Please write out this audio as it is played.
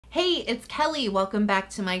Hey, it's Kelly. Welcome back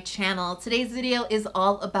to my channel. Today's video is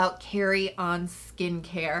all about carry-on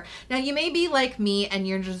skincare. Now, you may be like me and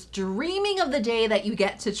you're just dreaming of the day that you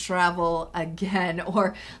get to travel again,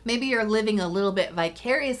 or maybe you're living a little bit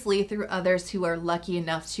vicariously through others who are lucky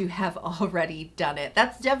enough to have already done it.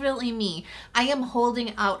 That's definitely me. I am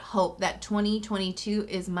holding out hope that 2022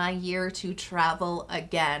 is my year to travel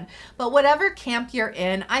again. But whatever camp you're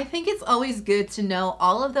in, I think it's always good to know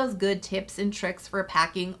all of those good tips and tricks for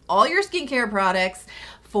packing all your skincare products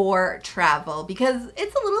for travel, because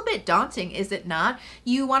it's a little bit daunting, is it not?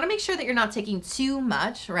 You want to make sure that you're not taking too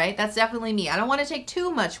much, right? That's definitely me. I don't want to take too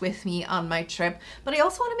much with me on my trip, but I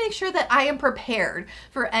also want to make sure that I am prepared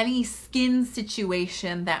for any skin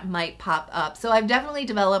situation that might pop up. So I've definitely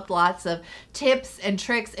developed lots of tips and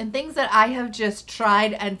tricks and things that I have just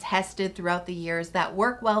tried and tested throughout the years that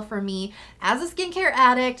work well for me as a skincare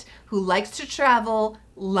addict who likes to travel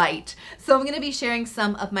light. So I'm going to be sharing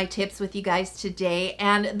some of my tips with you guys today,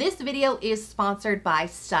 and this video is sponsored by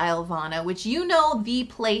Stylevana, which you know the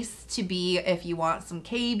place to be if you want some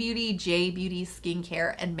K-beauty, J-beauty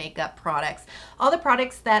skincare and makeup products. All the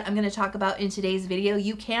products that I'm going to talk about in today's video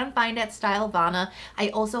you can find at Stylevana. I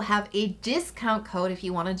also have a discount code if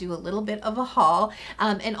you want to do a little bit of a haul,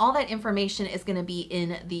 and all that information is going to be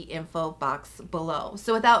in the info box below.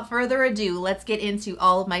 So without further ado, let's get into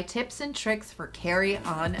all of my tips and tricks for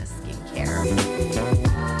carry-on skincare.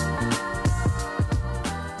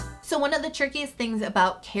 So one of the trickiest things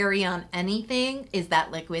about carry-on anything is that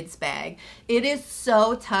liquids bag. It is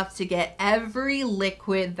so tough to get every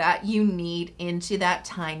liquid that you need into that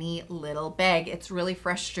tiny little bag. It's really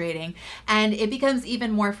frustrating, and it becomes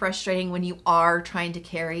even more frustrating when you are trying to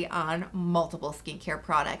carry on multiple skincare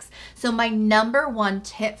products. So my number one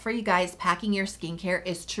tip for you guys packing your skincare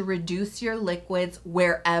is to reduce your liquids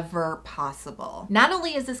wherever possible. Not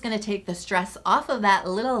only is this going to take the stress off of that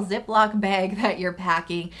little Ziploc bag that you're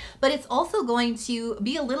packing, but it's also going to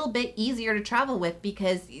be a little bit easier to travel with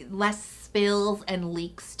because less spills and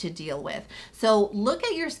leaks to deal with. So look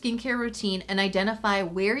at your skincare routine and identify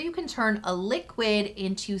where you can turn a liquid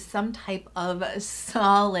into some type of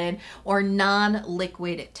solid or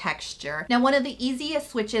non-liquid texture. Now, one of the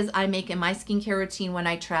easiest switches I make in my skincare routine when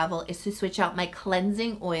I travel is to switch out my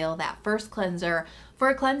cleansing oil, that first cleanser, for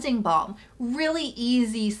a cleansing balm. Really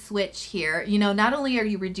easy switch here. You know, not only are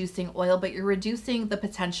you reducing oil, but you're reducing the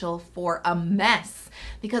potential for a mess,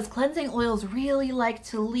 because cleansing oils really like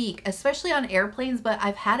to leak, especially on airplanes, but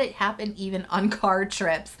I've had it happen even on car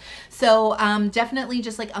trips. So definitely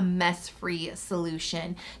just like a mess-free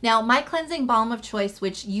solution. Now, my cleansing balm of choice,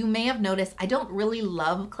 which you may have noticed, I don't really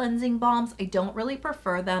love cleansing balms. I don't really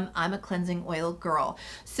prefer them. I'm a cleansing oil girl.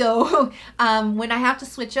 So when I have to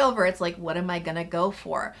switch over, it's like, what am I gonna go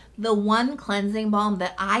for? The one cleansing balm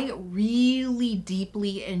that I really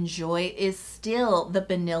deeply enjoy is still the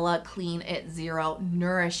Vanilla Clean at Zero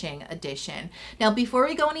Nourishing Edition. Now, before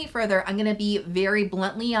we go any further, I'm going to be very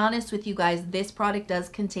bluntly honest with you guys. This product does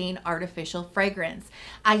contain artificial fragrance.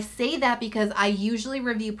 I say that because I usually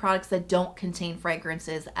review products that don't contain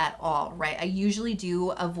fragrances at all, right? I usually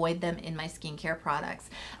do avoid them in my skincare products.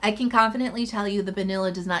 I can confidently tell you the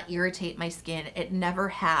vanilla does not irritate my skin. It never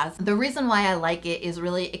has. The reason why I like it is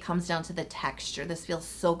really it comes down to the texture. This feels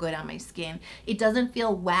so good on my skin. It doesn't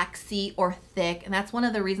feel waxy or thick, and that's one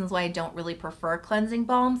of the reasons why I don't really prefer cleansing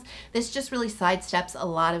balms. This just really sidesteps a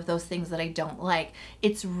lot of those things that I don't like.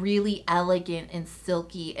 It's really elegant and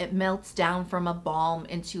silky. It melts down from a balm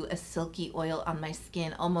into a silky oil on my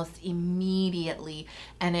skin almost immediately,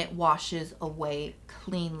 and it washes away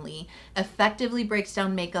cleanly. Effectively breaks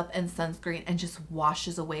down makeup and sunscreen and just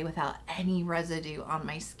washes away without any residue on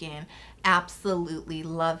my skin. Absolutely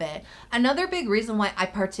love it. Another big reason why I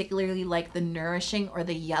particularly like the nourishing or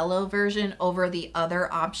the yellow version over the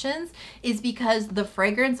other options is because the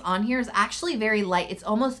fragrance on here is actually very light. It's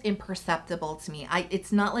almost imperceptible to me.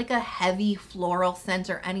 It's not like a heavy floral scent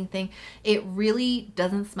or anything. It really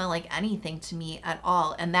doesn't smell like anything to me at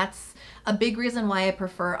all, and that's a big reason why I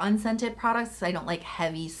prefer unscented products. I don't like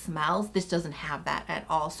heavy smells. This doesn't have that at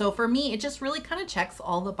all. So for me, it just really kind of checks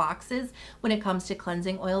all the boxes when it comes to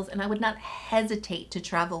cleansing oils, and I would not hesitate to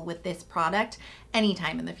travel with this product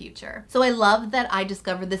anytime in the future. So I love that I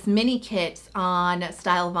discovered this mini kit on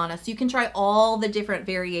Stylevana, so you can try all the different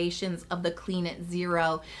variations of the Clean at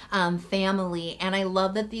Zero family, and I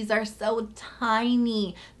love that these are so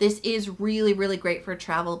tiny. This is really, really great for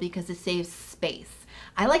travel because it saves space.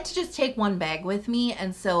 I like to just take one bag with me,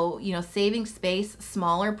 and so, you know, saving space,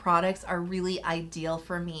 smaller products are really ideal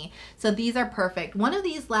for me. So these are perfect. One of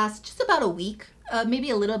these lasts just about a week, maybe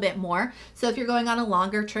a little bit more. So if you're going on a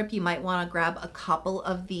longer trip, you might want to grab a couple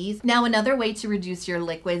of these. Now, another way to reduce your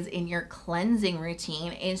liquids in your cleansing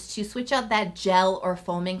routine is to switch out that gel or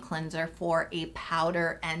foaming cleanser for a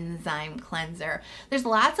powder enzyme cleanser. There's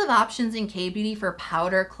lots of options in K-Beauty for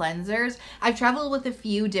powder cleansers. I've traveled with a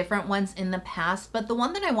few different ones in the past, but the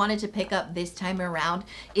one that I wanted to pick up this time around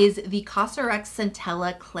is the COSRX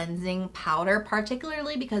Centella cleansing powder,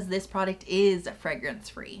 particularly because this product is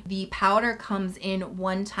fragrance-free. The powder comes in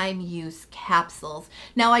one-time use capsules.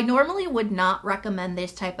 Now, I normally would not recommend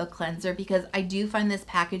this type of cleanser because I do find this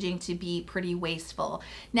packaging to be pretty wasteful.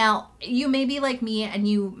 Now, you may be like me and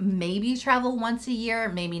you maybe travel once a year,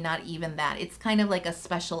 maybe not even that. It's kind of like a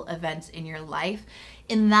special event in your life.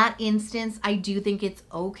 In that instance, I do think it's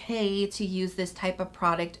okay to use this type of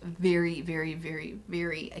product very, very, very,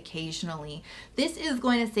 very occasionally. This is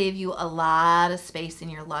going to save you a lot of space in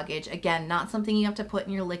your luggage. Again, not something you have to put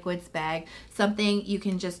in your liquids bag, something you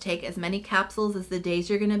can just take as many capsules as the days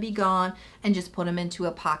you're going to be gone and just put them into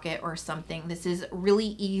a pocket or something. This is really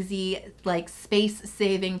easy, like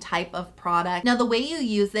space-saving type of product. Now, the way you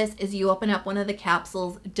use this is you open up one of the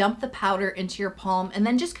capsules, dump the powder into your palm, and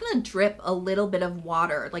then just kind of drip a little bit of water,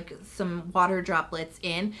 like some water droplets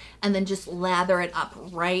in, and then just lather it up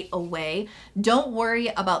right away. Don't worry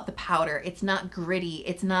about the powder. It's not gritty.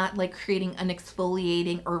 It's not like creating an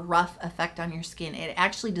exfoliating or rough effect on your skin. It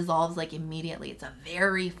actually dissolves like immediately. It's a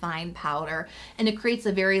very fine powder and it creates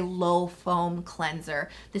a very low foam cleanser.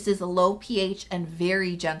 This is a low pH and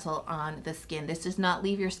very gentle on the skin. This does not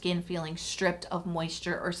leave your skin feeling stripped of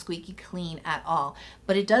moisture or squeaky clean at all,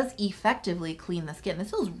 but it does effectively clean the skin. This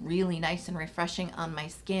feels really nice and refreshing on my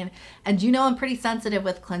skin. And you know I'm pretty sensitive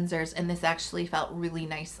with cleansers, and this actually felt really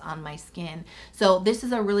nice on my skin. So this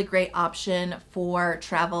is a really great option for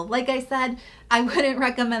travel. Like I said, I wouldn't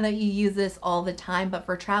recommend that you use this all the time, but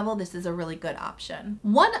for travel, this is a really good option.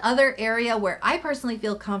 One other area where I personally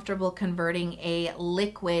feel comfortable converting a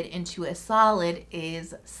liquid into a solid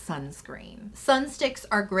is sunscreen. Sun sticks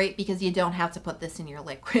are great because you don't have to put this in your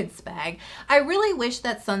liquids bag. I really wish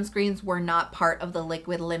that sunscreens were not part of the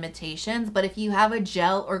liquid limitations, but if you have a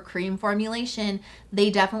gel or cream formulation, they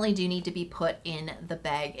definitely do need to be put in the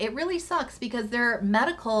bag. It really sucks because they're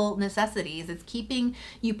medical necessities. It's keeping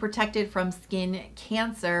you protected from skin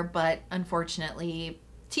cancer, but unfortunately,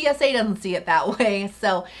 TSA doesn't see it that way.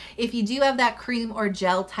 So if you do have that cream or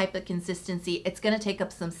gel type of consistency, it's going to take up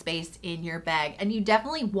some space in your bag. And you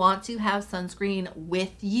definitely want to have sunscreen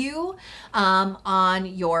with you on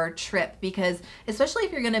your trip, because especially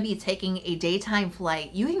if you're going to be taking a daytime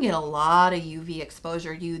flight, you can get a lot of UV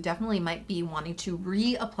exposure. You definitely might be wanting to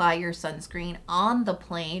reapply your sunscreen on the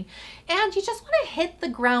plane, and you just want to hit the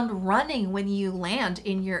ground running when you land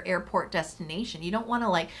in your airport destination. You don't want to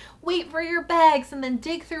like wait for your bags and then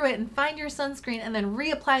dig through it and find your sunscreen and then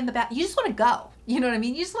reapply in the back. You just want to go. You know what I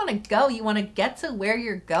mean? You just want to go. You want to get to where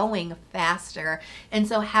you're going faster. And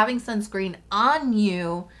so having sunscreen on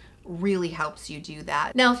you really helps you do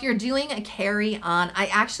that. Now, if you're doing a carry-on, I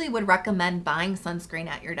actually would recommend buying sunscreen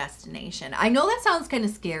at your destination. I know that sounds kind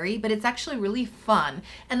of scary, but it's actually really fun.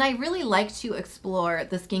 And I really like to explore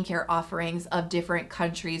the skincare offerings of different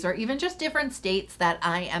countries or even just different states that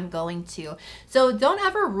I am going to. So don't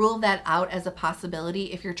ever rule that out as a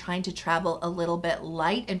possibility if you're trying to travel a little bit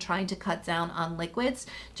light and trying to cut down on liquids.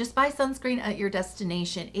 Just buy sunscreen at your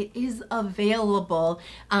destination. It is available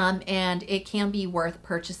and it can be worth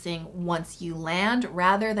purchasing once you land,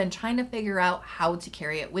 rather than trying to figure out how to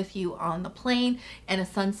carry it with you on the plane. And a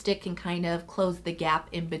sun stick can kind of close the gap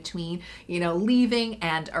in between, you know, leaving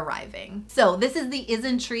and arriving. So this is the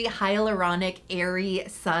Isntree Hyaluronic Airy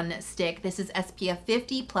Sun Stick. This is SPF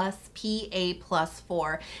 50 plus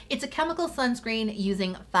PA++. It's a chemical sunscreen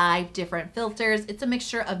using 5 different filters. It's a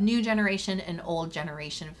mixture of new generation and old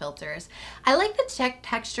generation filters. I like the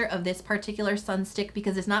texture of this particular sun stick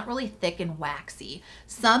because it's not really thick and waxy.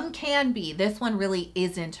 Some can be. This one really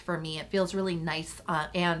isn't for me. It feels really nice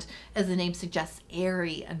and, as the name suggests,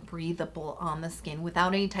 airy and breathable on the skin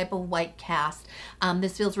without any type of white cast.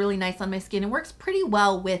 This feels really nice on my skin and works pretty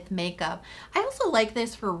well with makeup. I also like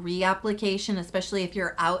this for reapplication, especially if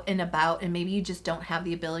you're out and about and maybe you just don't have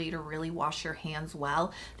the ability to really wash your hands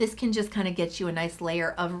well. This can just kind of get you a nice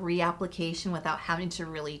layer of reapplication without having to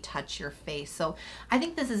really touch your face. So I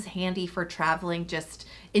think this is handy for traveling just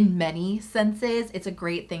in many senses. It's a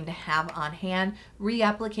great thing to have on hand.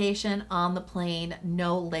 Reapplication on the plane,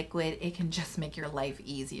 no liquid. It can just make your life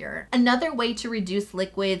easier. Another way to reduce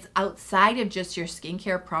liquids outside of just your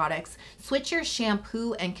skincare products, switch your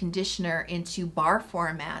shampoo and conditioner into bar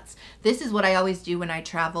formats. This is what I always do when I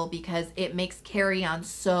travel because it makes carry-on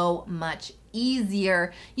so much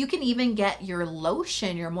easier. You can even get your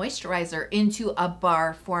lotion, your moisturizer, into a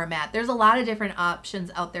bar format. There's a lot of different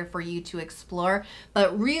options out there for you to explore,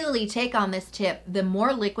 but really take on this tip. The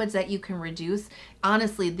more liquids that you can reduce,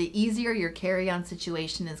 honestly, the easier your carry-on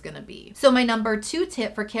situation is going to be. So my number 2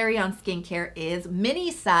 tip for carry-on skincare is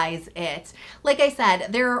mini size it. Like I said,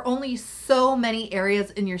 there are only so many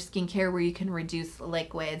areas in your skincare where you can reduce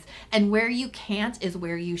liquids, and where you can't is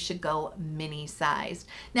where you should go mini sized.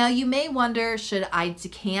 Now you may wonder, should I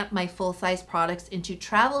decant my full size products into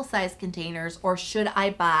travel size containers, or should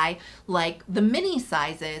I buy like the mini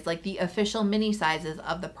sizes, like the official mini sizes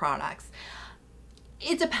of the products?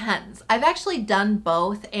 It depends. I've actually done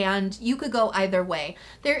both, and you could go either way.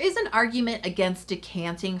 There is an argument against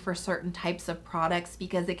decanting for certain types of products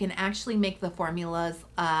because it can actually make the formulas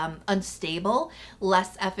unstable,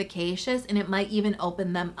 less efficacious, and it might even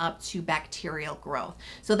open them up to bacterial growth.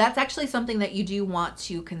 So that's actually something that you do want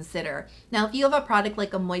to consider. Now, if you have a product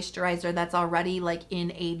like a moisturizer that's already like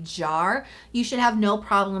in a jar, you should have no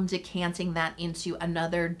problem decanting that into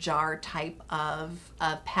another jar type of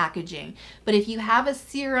packaging. But if you have a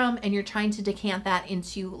serum and you're trying to decant that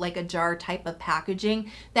into like a jar type of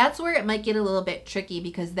packaging, that's where it might get a little bit tricky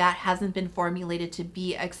because that hasn't been formulated to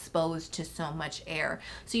be exposed to so much air.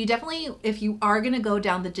 So you definitely, if you are going to go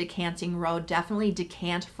down the decanting road, definitely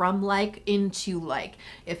decant from like into like.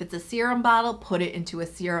 If it's a serum bottle, put it into a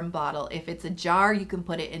serum bottle. If it's a jar, you can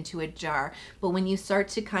put it into a jar. But when you start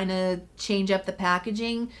to kind of change up the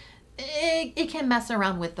packaging, it can mess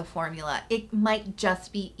around with the formula. It might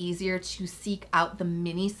just be easier to seek out the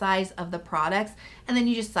mini size of the products, and then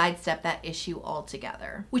you just sidestep that issue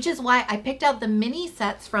altogether. Which is why I picked out the mini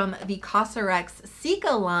sets from the COSRX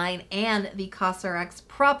Cica line and the COSRX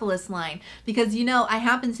Propolis line, because you know I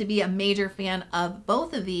happen to be a major fan of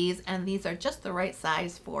both of these, and these are just the right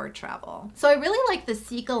size for travel. So I really like the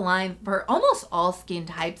Cica line for almost all skin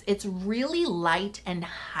types. It's really light and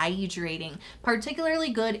hydrating, particularly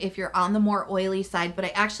good if you're on the more oily side, but I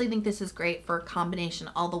actually think this is great for a combination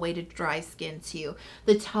all the way to dry skin too.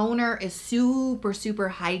 The toner is super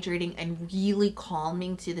hydrating and really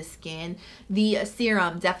calming to the skin. The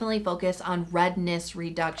serum definitely focus on redness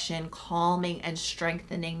reduction, calming and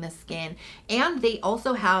strengthening the skin. And they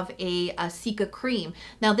also have a Cica cream.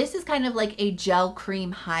 Now this is kind of like a gel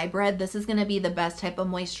cream hybrid. This is going to be the best type of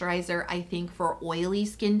moisturizer, I think, for oily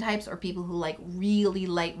skin types or people who like really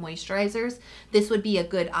light moisturizers. This would be a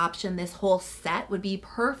good option. This whole set would be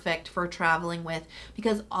perfect for traveling with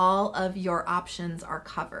because all of your options are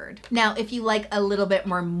covered. Now, if you like a little bit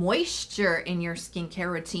more moisture in your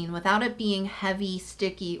skincare routine without it being heavy,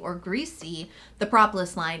 sticky, or greasy, the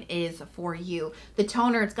Propolis line is for you. The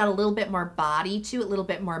toner, it's got a little bit more body to it, a little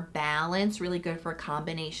bit more balance, really good for a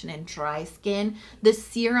combination in dry skin. The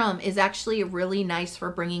serum is actually really nice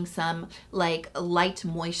for bringing some like light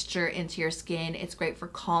moisture into your skin. It's great for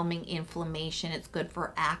calming inflammation. It's good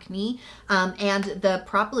for acne. And the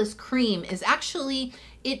Propolis cream is actually,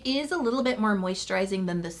 it is a little bit more moisturizing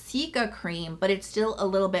than the Cica cream, but it's still a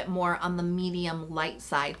little bit more on the medium light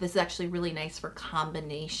side. This is actually really nice for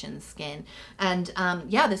combination skin. And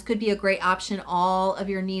yeah, this could be a great option. All of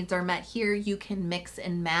your needs are met here. You can mix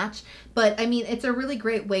and match. But I mean, it's a really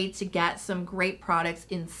great way to get some great products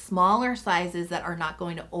in smaller sizes that are not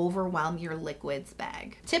going to overwhelm your liquids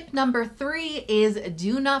bag. Tip number 3 is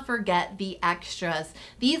do not forget the extras.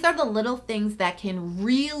 These are the little things that can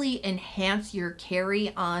really enhance your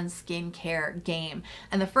carry-on skincare game.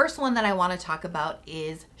 And the first one that I want to talk about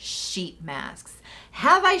is sheet masks.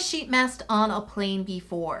 Have I sheet masked on a plane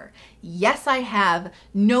before? Yes, I have.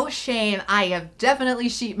 No shame. I have definitely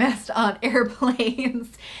sheet masked on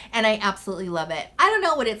airplanes and I absolutely love it. I don't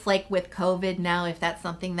know what it's like with COVID now, if that's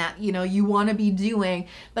something that, you know, you want to be doing,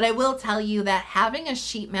 but I will tell you that having a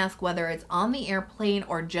sheet mask, whether it's on the airplane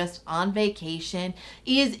or just on vacation,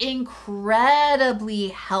 is incredibly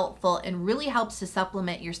helpful and really helps to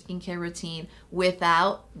supplement your skincare routine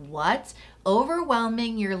without what?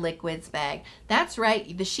 Overwhelming your liquids bag. That's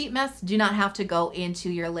right, the sheet masks do not have to go into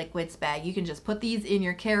your liquids bag. You can just put these in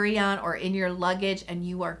your carry-on or in your luggage and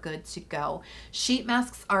you are good to go. Sheet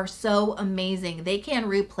masks are so amazing. They can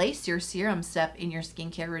replace your serum step in your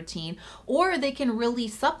skincare routine, or they can really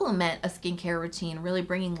supplement a skincare routine, really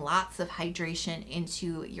bringing lots of hydration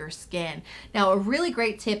into your skin. Now, a really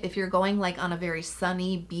great tip if you're going like on a very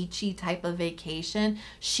sunny, beachy type of vacation,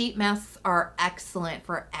 sheet masks are excellent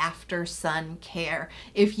for after sun sun care.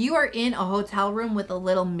 If you are in a hotel room with a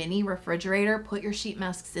little mini refrigerator, put your sheet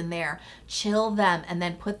masks in there, chill them, and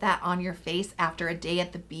then put that on your face after a day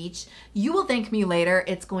at the beach. You will thank me later.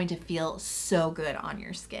 It's going to feel so good on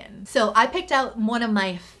your skin. So I picked out one of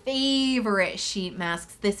my favorite sheet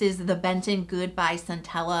masks. This is the Benton Goodbye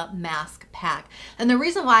Centella Mask Pack. And the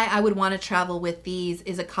reason why I would want to travel with these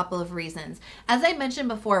is a couple of reasons. As I mentioned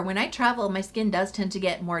before, when I travel, my skin does tend to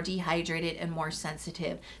get more dehydrated and more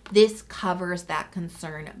sensitive. This covers that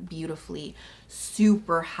concern beautifully.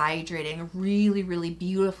 Super hydrating, really, really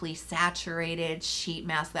beautifully saturated sheet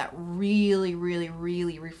mask that really, really,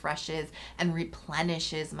 really refreshes and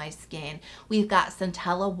replenishes my skin. We've got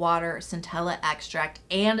Centella water, Centella extract,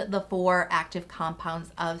 and the 4 active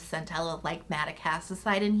compounds of Centella like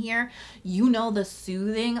madecassoside in here. You know the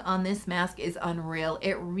soothing on this mask is unreal.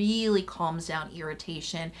 It really calms down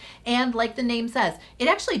irritation. And like the name says, it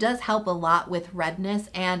actually does help a lot with redness.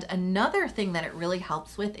 And another thing that it really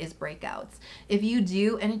helps with is breakouts. If you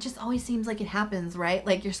do, and it just always seems like it happens, right?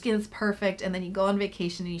 Like your skin is perfect and then you go on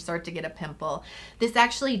vacation and you start to get a pimple. This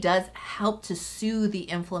actually does help to soothe the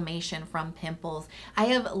inflammation from pimples. I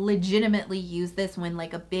have legitimately used this when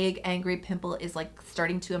like a big angry pimple is like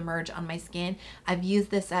starting to emerge on my skin. I've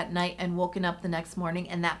used this at night and woken up the next morning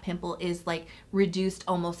and that pimple is like reduced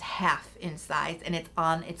almost half in size and it's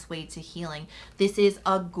on its way to healing. This is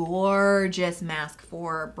a gorgeous mask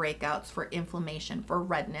for breakouts, for inflammation, for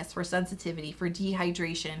redness, for sensitivity, for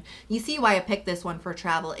dehydration. You see why I picked this one for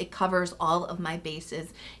travel. It covers all of my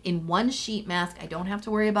bases in one sheet mask. I don't have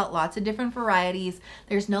to worry about lots of different varieties.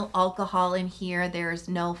 There's no alcohol in here. There's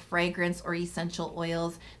no fragrance or essential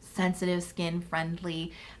oils. Sensitive skin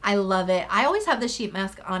friendly. I love it. I always have the sheet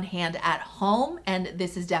mask on hand at home, and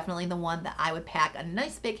this is definitely the one that I would pack a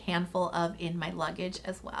nice big handful of in my luggage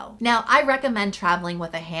as well. Now, I recommend traveling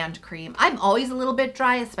with a hand cream. I'm always a little bit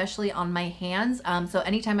dry, especially on my hands. So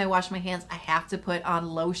anytime I wash my hands, I have to put on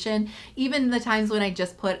lotion. Even the times when I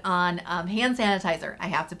just put on hand sanitizer, I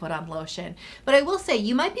have to put on lotion. But I will say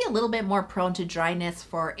you might be a little bit more prone to dryness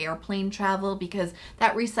for airplane travel because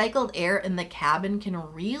that recycled air in the cabin can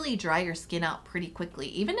really dry your skin out pretty quickly.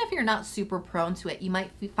 Even if you're not super prone to it, you might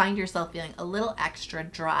find yourself feeling a little extra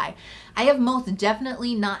dry. I have most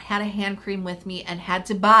definitely not had a hand cream with me and had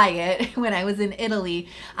to buy it when I was in Italy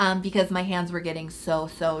because my hands were getting so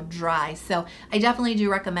dry. So I definitely do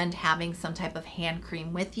recommend having some type of hand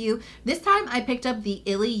cream with you. This time I picked up the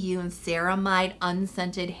ILLIYOON Ceramide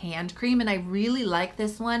Unscented Hand Cream, and I really like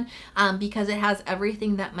this one because it has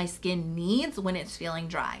everything that my skin needs when it's feeling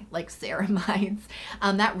dry, like ceramides.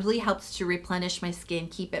 That really helps to replenish my skin,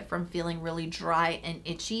 keep it from feeling really dry and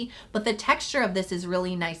itchy. But the texture of this is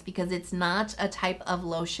really nice because it's not a type of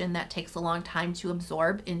lotion that takes a long time to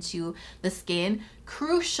absorb into the skin.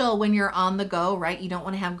 Crucial when you're on the go, right? You don't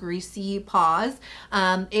want to have greasy paws.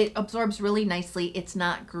 It absorbs really nicely. It's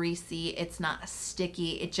not greasy. It's not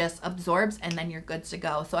sticky. It just absorbs and then you're good to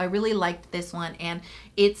go. So I really liked this one, and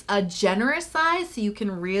it's a generous size so you can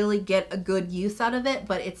really get a good use out of it,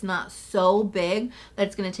 but it's not so big that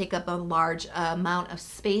it's going to take up a large amount of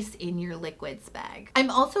space in your liquids bag.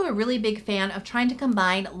 I'm also a really big fan of trying to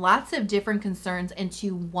combine lots of different concerns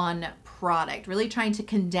into one product, really trying to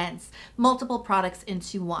condense multiple products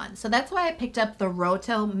into one. So that's why I picked up the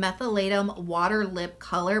Rohto Mentholatum Water Lip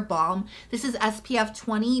Color Balm. This is SPF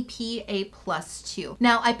 20 PA++2.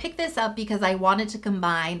 Now I picked this up because I wanted to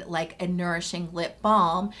combine like a nourishing lip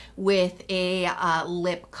balm with a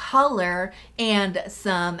lip color and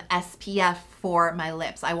some SPF for my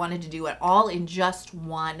lips. I wanted to do it all in just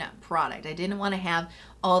one product. I didn't want to have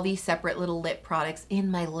all these separate little lip products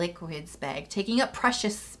in my liquids bag, taking up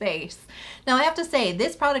precious space. Now I have to say,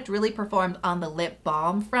 this product really performed on the lip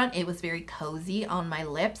balm front. It was very cozy on my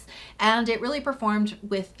lips, and it really performed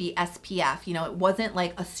with the SPF. You know, it wasn't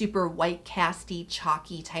like a super white casty,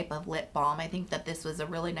 chalky type of lip balm. I think that this was a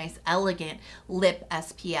really nice, elegant lip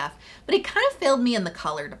SPF, but it kind of failed me in the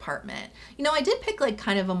color department. You know, I did pick like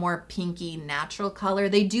kind of a more pinky, natural color.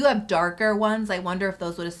 They do have darker ones. I wonder if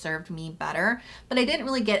those would have served me better, but I didn't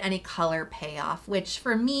really get any color payoff, which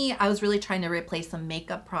for me, I was really trying to replace a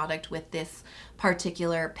makeup product with this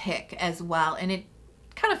particular pick as well, and it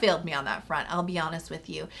kind of failed me on that front, I'll be honest with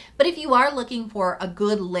you. But if you are looking for a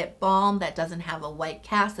good lip balm that doesn't have a white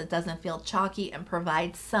cast, that doesn't feel chalky and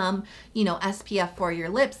provides some, you know, SPF for your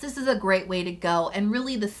lips, this is a great way to go. And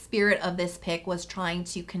really the spirit of this pick was trying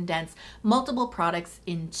to condense multiple products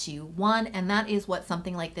into one, and that is what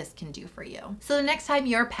something like this can do for you. So the next time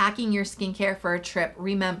you're packing your skincare for a trip,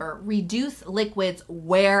 remember, reduce liquids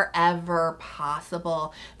wherever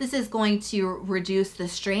possible. This is going to reduce the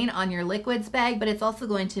strain on your liquids bag, but it's also also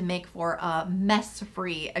going to make for a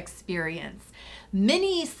mess-free experience.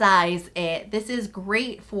 Mini size it. This is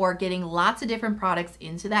great for getting lots of different products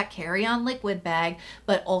into that carry-on liquid bag,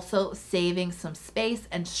 but also saving some space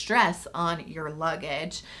and stress on your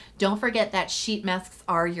luggage. Don't forget that sheet masks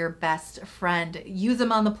are your best friend. Use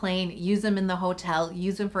them on the plane, use them in the hotel,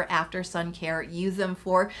 use them for after sun care, use them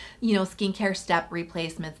for, skincare step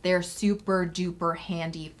replacements. They're super duper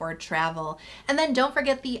handy for travel. And then don't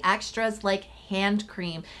forget the extras like hand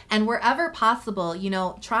cream, and wherever possible,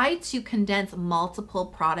 try to condense multiple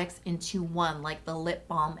products into one, like the lip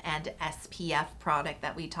balm and SPF product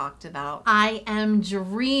that we talked about. I am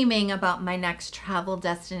dreaming about my next travel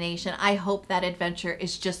destination. I hope that adventure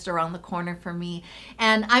is just around the corner for me,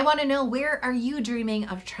 and I want to know, where are you dreaming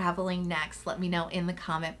of traveling next? Let me know in the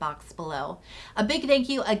comment box below. A big thank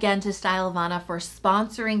you again to Stylevana for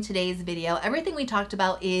sponsoring today's video. Everything we talked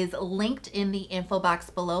about is linked in the info box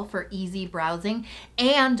below for easy browsing.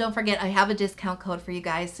 And don't forget, I have a discount code for you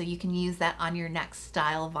guys, so you can use that on your next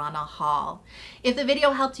Stylevana haul. If the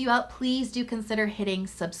video helped you out, please do consider hitting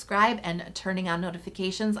subscribe and turning on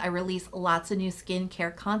notifications. I release lots of new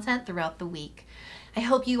skincare content throughout the week. I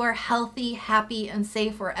hope you are healthy, happy, and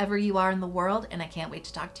safe wherever you are in the world, and I can't wait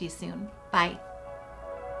to talk to you soon. Bye.